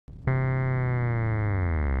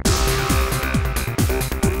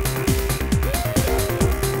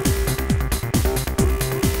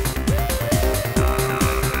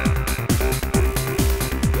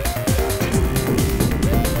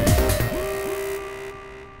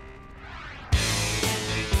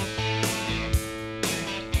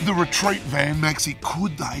Retreat van, Maxie,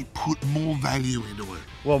 could they put more value into it?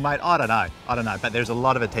 Well, mate, I don't know, but there's a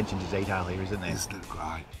lot of attention to detail here, isn't there? Isn't it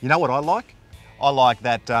great? You know what I like? I like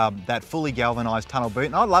that that fully galvanised tunnel boot,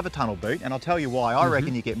 and I love a tunnel boot, and I'll tell you why. I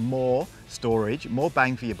reckon you get more storage, more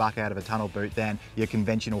bang for your buck out of a tunnel boot than your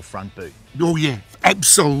conventional front boot. Oh yeah,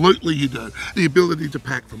 absolutely you do. The ability to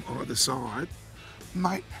pack from either side.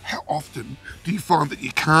 Mate, how often do you find that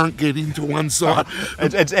you can't get into one side?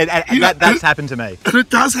 That's happened to me. And it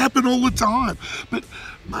does happen all the time. But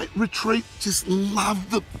mate, Retreat just love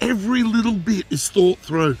that every little bit is thought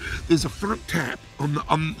through. There's a front tap on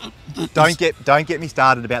the Don't get me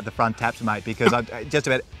started about the front taps, mate, because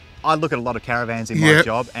I look at a lot of caravans in my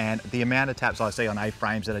job, and the amount of taps I see on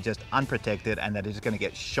A-frames that are just unprotected and that are just going to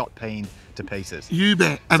get shot peened to pieces. You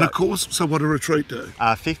bet. And of course, so what do Retreat do?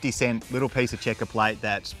 50-cent little piece of checker plate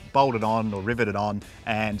that's bolted on or riveted on,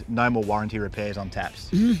 and no more warranty repairs on taps.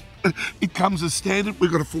 It comes as standard.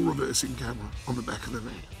 We've got a full reversing camera on the back of the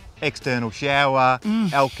van. External shower,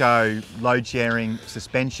 Elco load sharing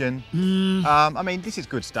suspension. I mean, this is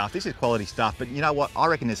good stuff. This is quality stuff. But you know what? I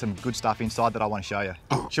reckon there's some good stuff inside that I want to show you.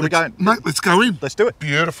 Oh, Should we go? Mate, let's go in. Let's do it.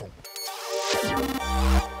 Beautiful.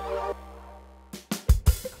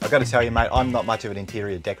 I've got to tell you, mate, I'm not much of an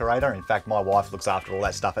interior decorator. In fact, my wife looks after all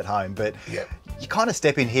that stuff at home. But you kind of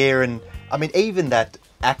step in here and, I mean, even that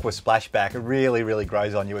aqua splashback really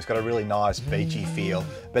grows on you. It's got a really nice beachy feel.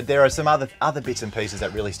 But there are some other bits and pieces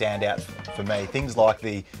that really stand out for me. Things like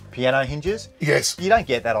the piano hinges. Yes. You don't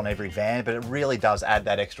get that on every van, but it really does add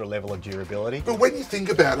that extra level of durability. But when you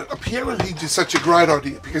think about it, a piano hinge is such a great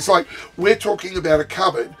idea because, like, we're talking about a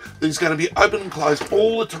cupboard that's going to be open and closed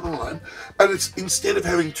all the time, and it's instead of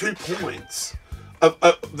having 2 points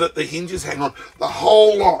that the hinges hang on, the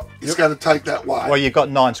whole lot is going to take that way. Well, you've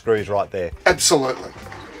got 9 screws right there. Absolutely.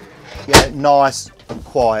 Yeah, nice,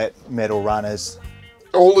 quiet metal runners.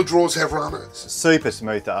 All the drawers have runners. Super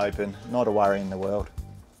smooth to open, not a worry in the world.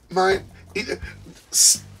 Mate,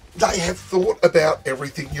 they have thought about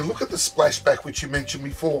everything. You look at the splashback, which you mentioned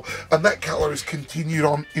before, and that colour is continued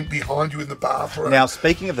on behind you in the bathroom. Now,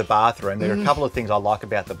 speaking of the bathroom, there are a couple of things I like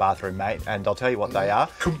about the bathroom, mate, and I'll tell you what they are.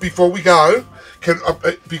 Before we go to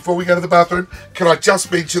the bathroom, can I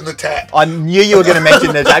just mention the tap? I knew you were going to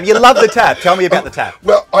mention the tap. You love the tap. Tell me about the tap.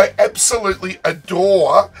 Well, I absolutely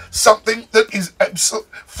adore something that is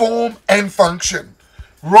form and function.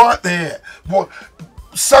 Right there. What?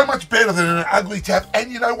 So much better than an ugly tap,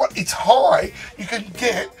 and you know what? It's high. You can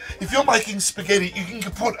get, if you're making spaghetti, you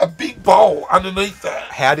can put a big bowl underneath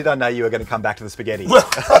that. How did I know you were going to come back to the spaghetti? Well,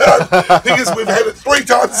 because we've had it 3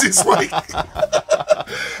 times this week.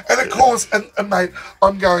 And of course, and mate,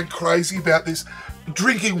 I'm going crazy about this.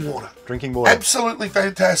 Drinking water. Drinking water. Absolutely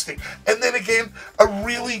fantastic. And then again, a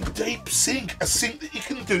really deep sink. A sink that you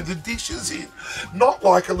can do the dishes in. Not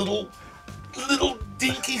like a little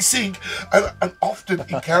dinky sink, and often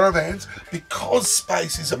in caravans, because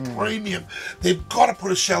space is a premium, they've got to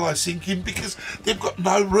put a shallow sink in because they've got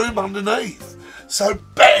no room underneath. So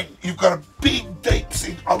bang, you've got a big deep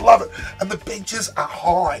sink. I love it. And the benches are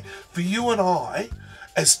high. For you and I,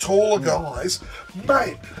 as taller guys,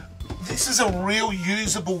 mate, this is a real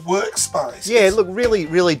usable workspace. Yeah, look,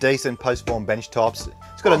 really decent post-form bench tops.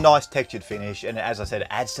 It's got a nice textured finish, and as I said, it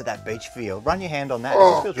adds to that beach feel. Run your hand on that. It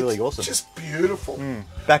just feels really awesome. Just beautiful.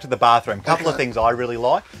 Back to the bathroom. Couple of things I really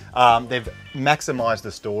like. They've maximised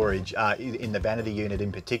the storage in the vanity unit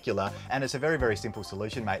in particular, and it's a very simple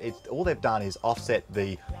solution, mate. All they've done is offset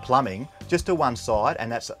the plumbing just to one side,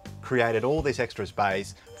 and that's created all this extra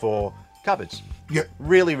space for cupboards. Yep.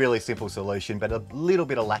 Really simple solution, but a little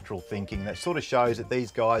bit of lateral thinking that sort of shows that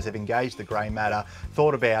these guys have engaged the grey matter,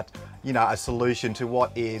 thought about, you know, a solution to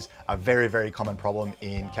what is a very common problem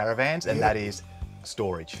in caravans, and that is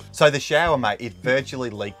storage. So the shower, mate, is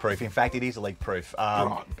virtually leak-proof. In fact, it is leak-proof.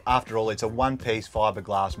 After all, it's a one-piece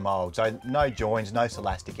fiberglass mould, so no joins, no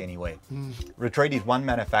elastic anywhere. Retreat is one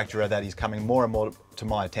manufacturer that is coming more and more to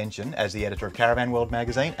my attention as the editor of Caravan World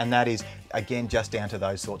magazine, and that is, again, just down to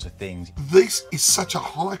those sorts of things. This is such a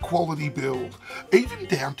high-quality build, even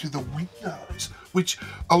down to the windows, which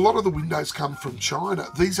a lot of the windows come from China.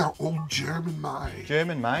 These are all German-made.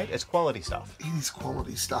 German-made, it's quality stuff. It is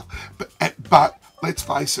quality stuff. But let's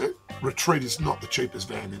face it, Retreat is not the cheapest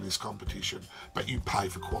van in this competition, but you pay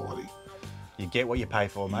for quality. You get what you pay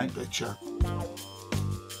for, mate. You betcha.